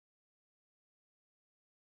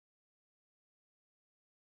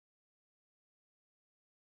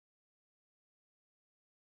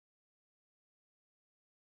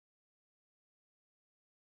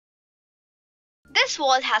this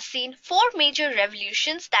world has seen four major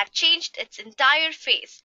revolutions that changed its entire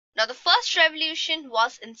face. Now, the first revolution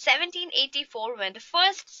was in 1784 when the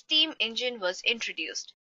first steam engine was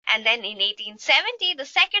introduced. And then in 1870, the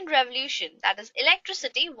second revolution, that is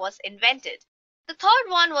electricity, was invented. The third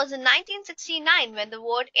one was in 1969 when the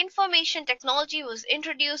word information technology was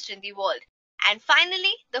introduced in the world. And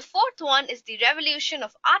finally, the fourth one is the revolution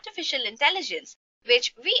of artificial intelligence,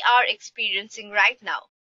 which we are experiencing right now.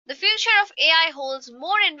 The future of AI holds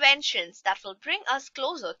more inventions that will bring us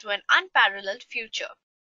closer to an unparalleled future.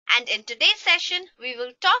 And in today's session, we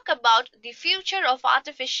will talk about the future of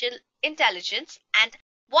artificial intelligence and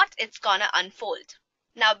what it's gonna unfold.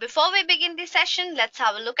 Now, before we begin the session, let's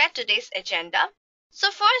have a look at today's agenda. So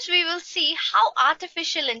first, we will see how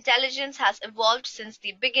artificial intelligence has evolved since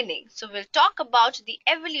the beginning. So we'll talk about the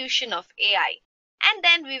evolution of AI. And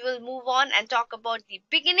then we will move on and talk about the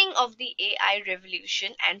beginning of the AI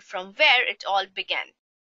revolution and from where it all began.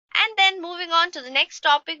 And then moving on to the next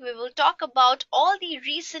topic, we will talk about all the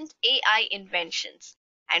recent AI inventions.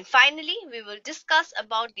 And finally, we will discuss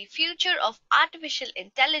about the future of artificial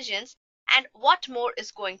intelligence and what more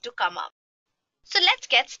is going to come up. So let's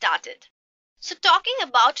get started. So talking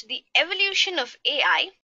about the evolution of AI,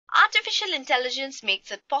 artificial intelligence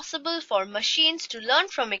makes it possible for machines to learn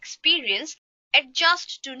from experience,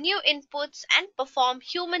 adjust to new inputs, and perform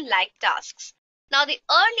human-like tasks. Now, the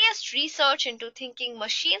earliest research into thinking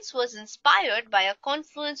machines was inspired by a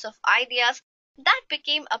confluence of ideas that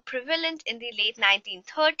became prevalent in the late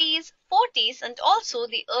 1930s, 40s, and also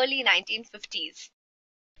the early 1950s.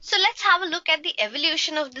 So let's have a look at the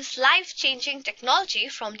evolution of this life-changing technology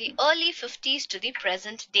from the early 50s to the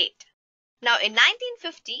present date. Now, in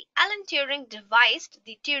 1950, Alan Turing devised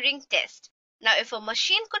the Turing test. Now, if a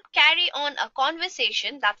machine could carry on a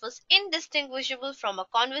conversation that was indistinguishable from a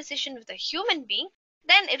conversation with a human being,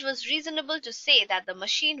 then it was reasonable to say that the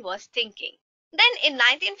machine was thinking. Then in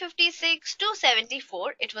 1956 to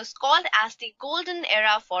 74, it was called as the golden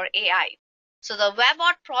era for AI. So the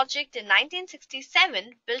Webot project in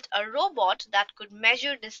 1967 built a robot that could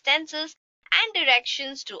measure distances and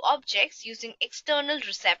directions to objects using external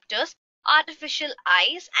receptors, artificial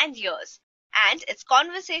eyes and ears. And its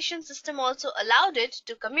conversation system also allowed it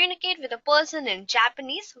to communicate with a person in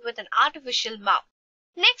Japanese with an artificial mouth.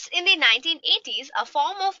 Next, in the 1980s, a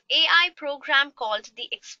form of AI program called the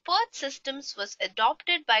expert systems was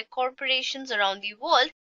adopted by corporations around the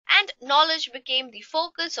world, and knowledge became the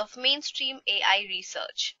focus of mainstream AI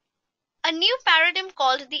research. A new paradigm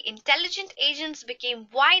called the intelligent agents became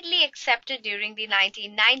widely accepted during the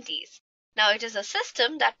 1990s. Now, it is a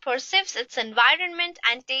system that perceives its environment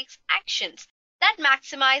and takes actions that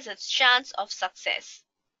maximize its chance of success.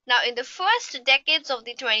 Now, in the first decades of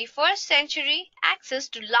the 21st century, access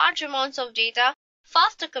to large amounts of data,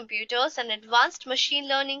 faster computers, and advanced machine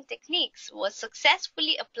learning techniques was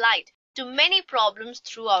successfully applied to many problems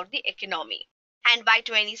throughout the economy. And by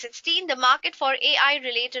 2016, the market for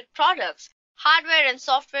AI-related products, hardware and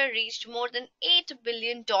software reached more than $8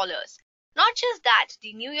 billion. Not just that,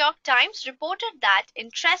 the New York Times reported that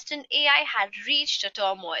interest in AI had reached a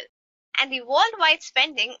turmoil, and the worldwide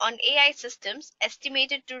spending on AI systems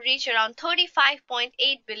estimated to reach around $35.8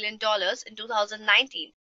 billion in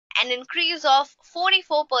 2019, an increase of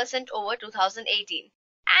 44% over 2018,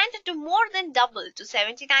 and to more than double to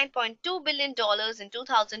 $79.2 billion in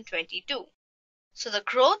 2022. So the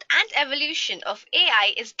growth and evolution of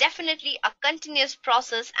AI is definitely a continuous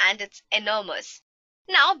process, and it's enormous.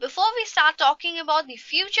 Now, before we start talking about the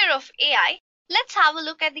future of AI, let's have a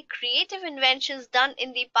look at the creative inventions done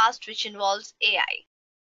in the past which involves AI.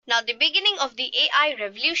 Now, the beginning of the AI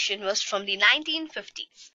revolution was from the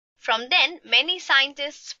 1950s. From then, many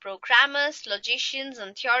scientists, programmers, logicians,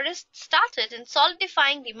 and theorists started in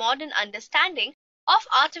solidifying the modern understanding of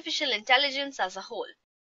artificial intelligence as a whole.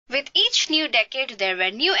 With each new decade, there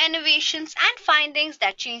were new innovations and findings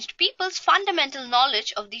that changed people's fundamental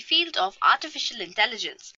knowledge of the field of artificial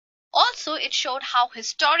intelligence. Also, it showed how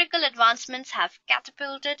historical advancements have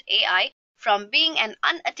catapulted AI from being an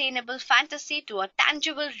unattainable fantasy to a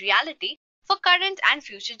tangible reality for current and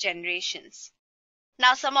future generations.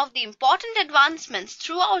 Now, some of the important advancements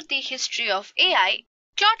throughout the history of AI,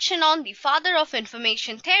 𝐤𝐿-𝐁𝐚, the father of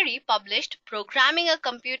information theory, published Programming a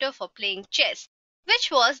Computer for Playing Chess,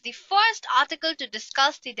 which was the first article to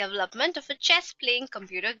discuss the development of a chess-playing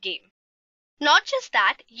computer game. Not just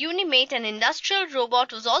that, Unimate, an industrial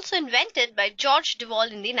robot, was also invented by George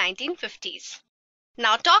Devol in the 1950s.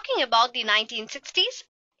 Now, talking about the 1960s,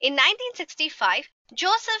 in 1965,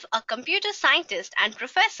 Joseph, a computer scientist and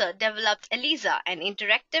professor, developed ELIZA, an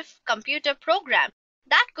interactive computer program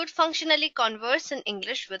that could functionally converse in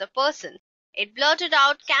English with a person. It blurted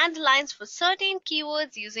out canned lines for certain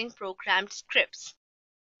keywords using programmed scripts.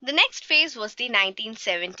 The next phase was the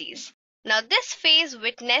 1970s. Now, this phase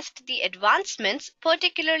witnessed the advancements,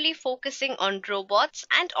 particularly focusing on robots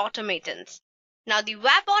and automatons. Now, the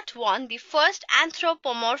Wabot 1, the first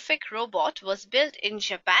anthropomorphic robot, was built in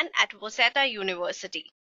Japan at Waseda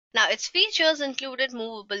University. Now, its features included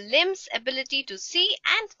movable limbs, ability to see,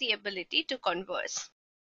 and the ability to converse.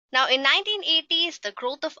 Now, in 1980s, the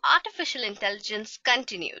growth of artificial intelligence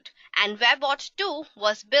continued, and Wabot 2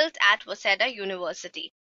 was built at Waseda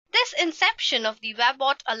University. This inception of the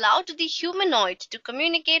Wabot allowed the humanoid to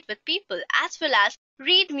communicate with people as well as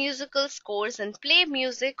read musical scores and play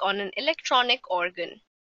music on an electronic organ.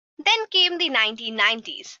 Then came the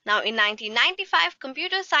 1990s. Now, in 1995,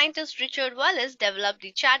 computer scientist Richard Wallace developed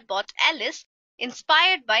the chatbot Alice,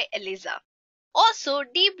 inspired by Eliza. Also,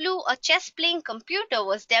 Deep Blue, a chess-playing computer,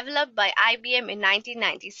 was developed by IBM in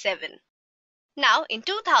 1997. Now, in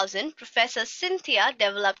 2000, Professor Cynthia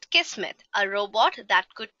developed Kismet, a robot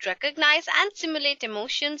that could recognize and simulate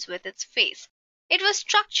emotions with its face. It was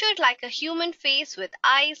structured like a human face with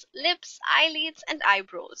eyes, lips, eyelids, and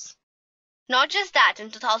eyebrows. Not just that, in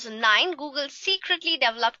 2009, Google secretly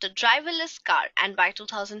developed a driverless car, and by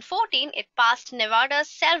 2014, it passed Nevada's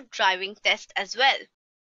self-driving test as well.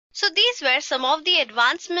 So these were some of the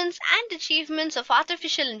advancements and achievements of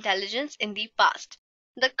artificial intelligence in the past.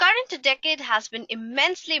 The current decade has been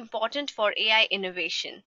immensely important for AI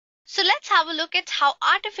innovation. So let's have a look at how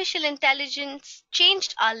artificial intelligence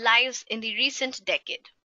changed our lives in the recent decade.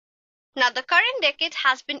 Now, the current decade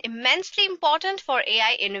has been immensely important for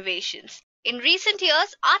AI innovations. In recent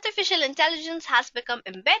years, artificial intelligence has become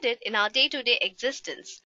embedded in our day-to-day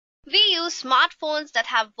existence. We use smartphones that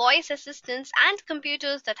have voice assistants and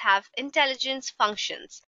computers that have intelligence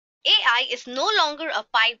functions. AI is no longer a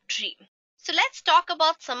pipe dream. So let's talk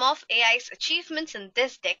about some of AI's achievements in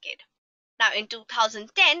this decade. Now, in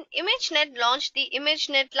 2010, ImageNet launched the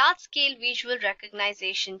ImageNet Large-Scale Visual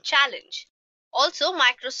Recognition Challenge. Also,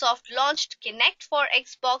 Microsoft launched Kinect for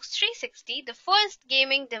Xbox 360, the first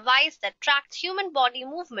gaming device that tracked human body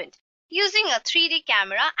movement using a 3D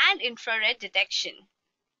camera and infrared detection.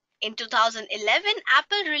 In 2011,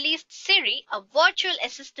 Apple released Siri, a virtual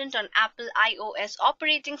assistant on Apple iOS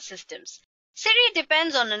operating systems. Siri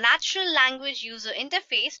depends on a natural language user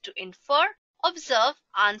interface to infer, observe,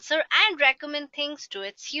 answer, and recommend things to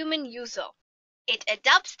its human user. It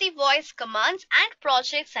adapts the voice commands and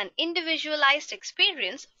projects an individualized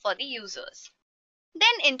experience for the users.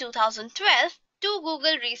 Then in 2012, two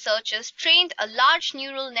Google researchers trained a large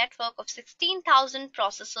neural network of 16,000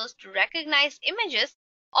 processors to recognize images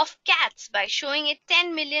of cats by showing it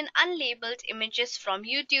 10 million unlabeled images from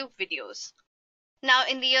YouTube videos. Now,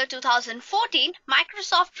 in the year 2014,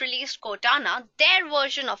 Microsoft released Cortana, their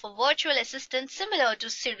version of a virtual assistant similar to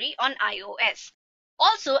Siri on iOS.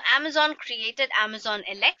 Also, Amazon created Amazon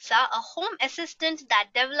Alexa, a home assistant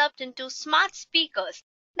that developed into smart speakers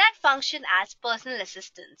that function as personal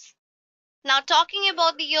assistants. Now, talking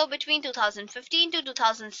about the year between 2015 to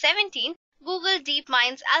 2017, Google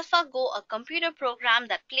DeepMind's AlphaGo, a computer program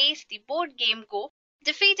that plays the board game Go,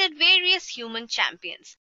 defeated various human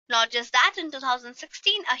champions. Not just that, in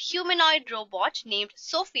 2016, a humanoid robot named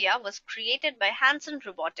Sophia was created by Hanson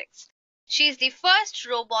Robotics. She is the first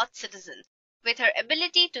robot citizen. With her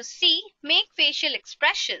ability to see, make facial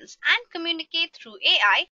expressions, and communicate through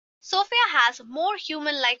AI, Sophia has more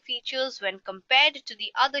human-like features when compared to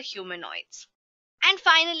the other humanoids. And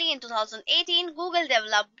finally, in 2018, Google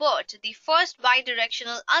developed BERT, the first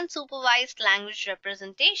bidirectional unsupervised language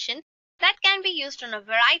representation that can be used on a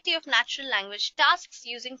variety of natural language tasks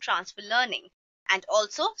using transfer learning. And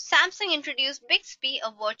also, Samsung introduced Bixby,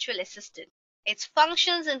 a virtual assistant. Its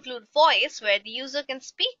functions include voice, where the user can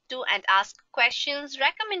speak to and ask questions,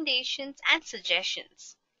 recommendations, and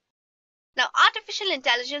suggestions. Now, artificial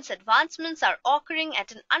intelligence advancements are occurring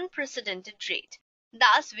at an unprecedented rate.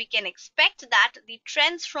 Thus, we can expect that the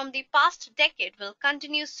trends from the past decade will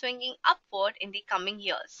continue swinging upward in the coming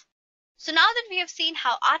years. So now that we have seen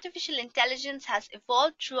how artificial intelligence has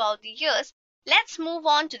evolved throughout the years, let's move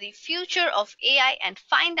on to the future of AI and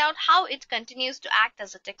find out how it continues to act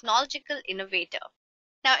as a technological innovator.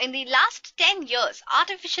 Now, in the last 10 years,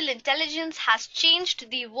 artificial intelligence has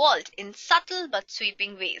changed the world in subtle but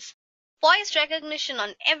sweeping ways. Voice recognition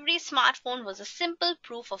on every smartphone was a simple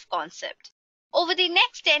proof of concept. Over the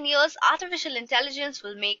next 10 years, artificial intelligence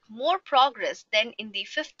will make more progress than in the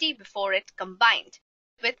 50 before it combined.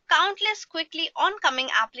 With countless quickly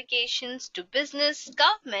oncoming applications to business,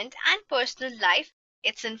 government, and personal life,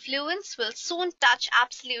 its influence will soon touch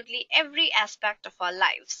absolutely every aspect of our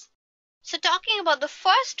lives. So talking about the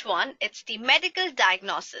first one, it's the medical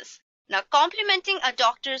diagnosis. Now, complementing a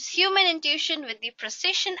doctor's human intuition with the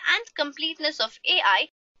precision and completeness of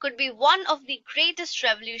AI could be one of the greatest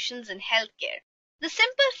revolutions in healthcare. The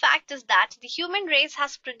simple fact is that the human race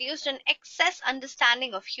has produced an excess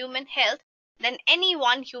understanding of human health than any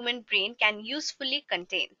one human brain can usefully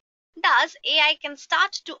contain. Thus, AI can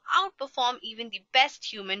start to outperform even the best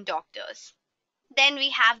human doctors. Then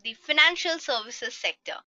we have the financial services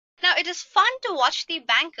sector. Now, it is fun to watch the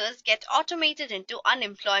bankers get automated into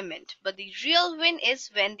unemployment, but the real win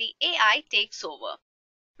is when the AI takes over.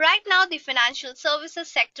 Right now, the financial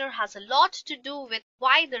services sector has a lot to do with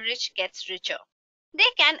why the rich gets richer.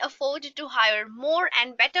 They can afford to hire more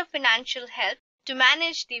and better financial help to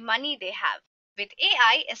manage the money they have. With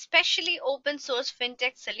AI, especially open source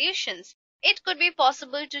fintech solutions, it could be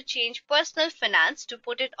possible to change personal finance to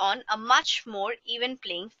put it on a much more even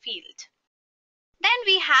playing field. Then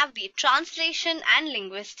we have the translation and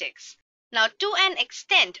linguistics. Now, to an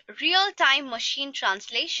extent, real-time machine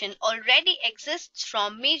translation already exists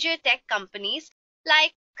from major tech companies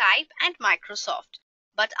like Skype and Microsoft.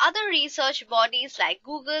 But other research bodies like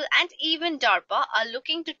Google and even DARPA are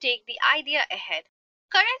looking to take the idea ahead.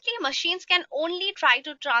 Currently, machines can only try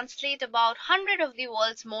to translate about 100 of the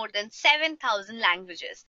world's more than 7,000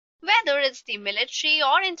 languages. Whether it's the military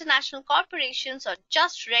or international corporations or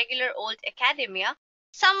just regular old academia,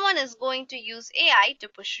 someone is going to use AI to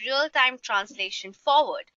push real-time translation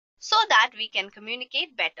forward so that we can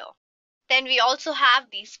communicate better. Then we also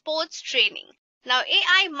have the sports training. Now,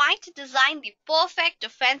 AI might design the perfect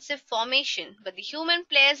offensive formation, but the human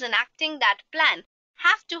players enacting that plan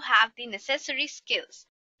have to have the necessary skills.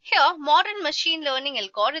 Here, modern machine learning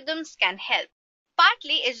algorithms can help.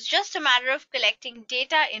 Partly, it's just a matter of collecting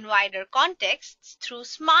data in wider contexts through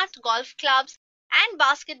smart golf clubs and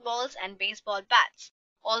basketballs and baseball bats.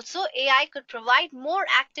 Also, AI could provide more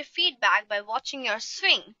active feedback by watching your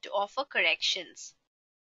swing to offer corrections.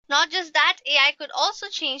 Not just that, AI could also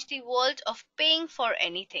change the world of paying for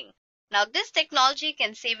anything. Now, this technology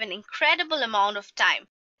can save an incredible amount of time.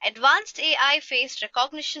 Advanced AI face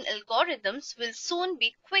recognition algorithms will soon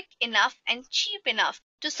be quick enough and cheap enough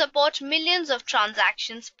to support millions of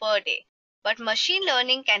transactions per day. But machine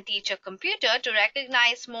learning can teach a computer to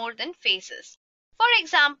recognize more than faces. For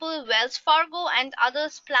example, Wells Fargo and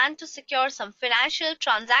others plan to secure some financial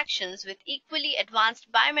transactions with equally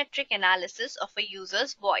advanced biometric analysis of a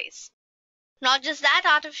user's voice. Not just that,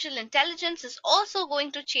 artificial intelligence is also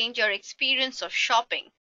going to change your experience of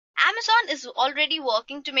shopping. Amazon is already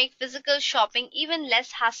working to make physical shopping even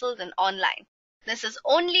less hassle than online. This is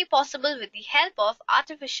only possible with the help of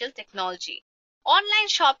artificial technology. Online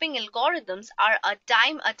shopping algorithms are a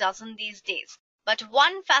dime a dozen these days. But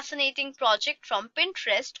one fascinating project from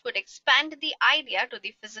Pinterest could expand the idea to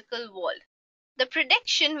the physical world. The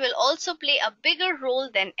prediction will also play a bigger role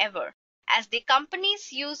than ever, as the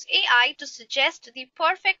companies use AI to suggest the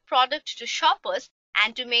perfect product to shoppers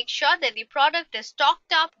and to make sure that the product is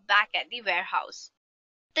stocked up back at the warehouse.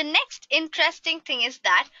 The next interesting thing is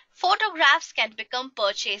that photographs can become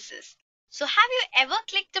purchases. So have you ever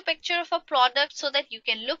clicked a picture of a product so that you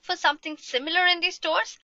can look for something similar in the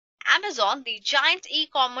stores? Amazon, the giant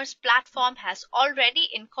e-commerce platform, has already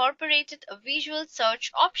incorporated a visual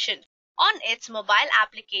search option on its mobile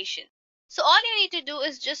application. So all you need to do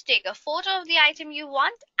is just take a photo of the item you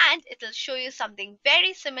want and it'll show you something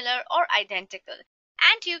very similar or identical.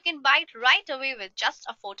 And you can buy it right away with just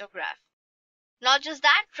a photograph. Not just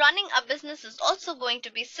that, running a business is also going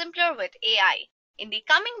to be simpler with AI. In the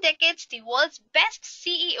coming decades, the world's best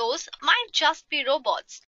CEOs might just be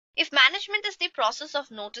robots. If management is the process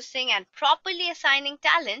of noticing and properly assigning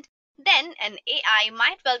talent, then an AI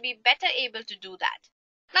might well be better able to do that.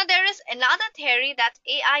 Now, there is another theory that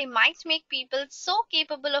AI might make people so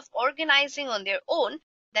capable of organizing on their own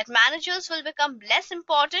that managers will become less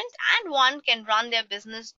important and one can run their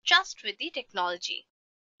business just with the technology.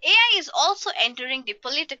 AI is also entering the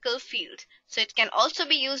political field, so it can also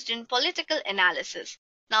be used in political analysis.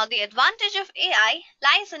 Now, the advantage of AI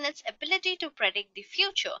lies in its ability to predict the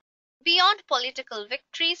future. Beyond political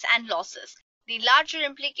victories and losses, the larger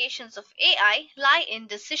implications of AI lie in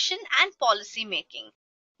decision and policy making.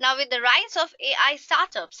 Now, with the rise of AI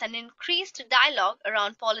startups and increased dialogue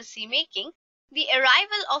around policy making, the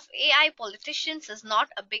arrival of AI politicians is not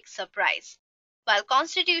a big surprise. While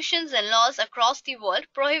constitutions and laws across the world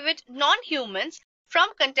prohibit non-humans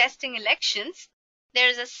from contesting elections, there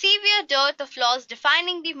is a severe dearth of laws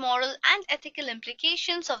defining the moral and ethical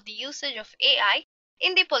implications of the usage of AI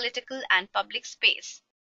in the political and public space.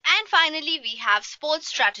 And finally, we have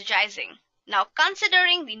sports strategizing. Now,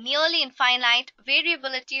 considering the nearly infinite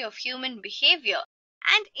variability of human behavior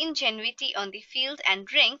and ingenuity on the field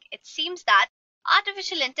and rink, it seems that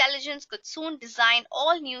artificial intelligence could soon design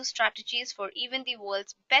all new strategies for even the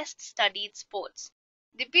world's best studied sports.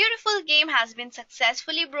 The beautiful game has been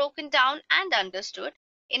successfully broken down and understood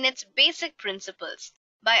in its basic principles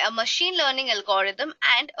by a machine learning algorithm,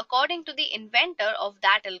 and according to the inventor of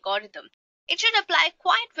that algorithm, it should apply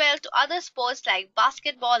quite well to other sports like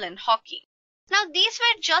basketball and hockey. Now, these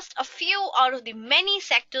were just a few out of the many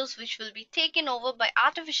sectors which will be taken over by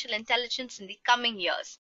artificial intelligence in the coming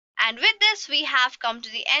years. And with this, we have come to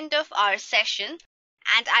the end of our session.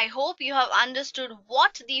 And I hope you have understood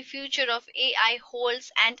what the future of AI holds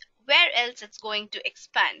and where else it's going to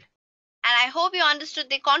expand. And I hope you understood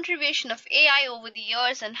the contribution of AI over the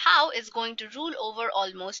years and how it's going to rule over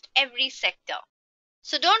almost every sector.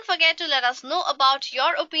 So don't forget to let us know about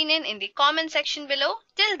your opinion in the comment section below.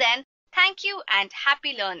 Till then, thank you and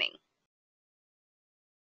happy learning.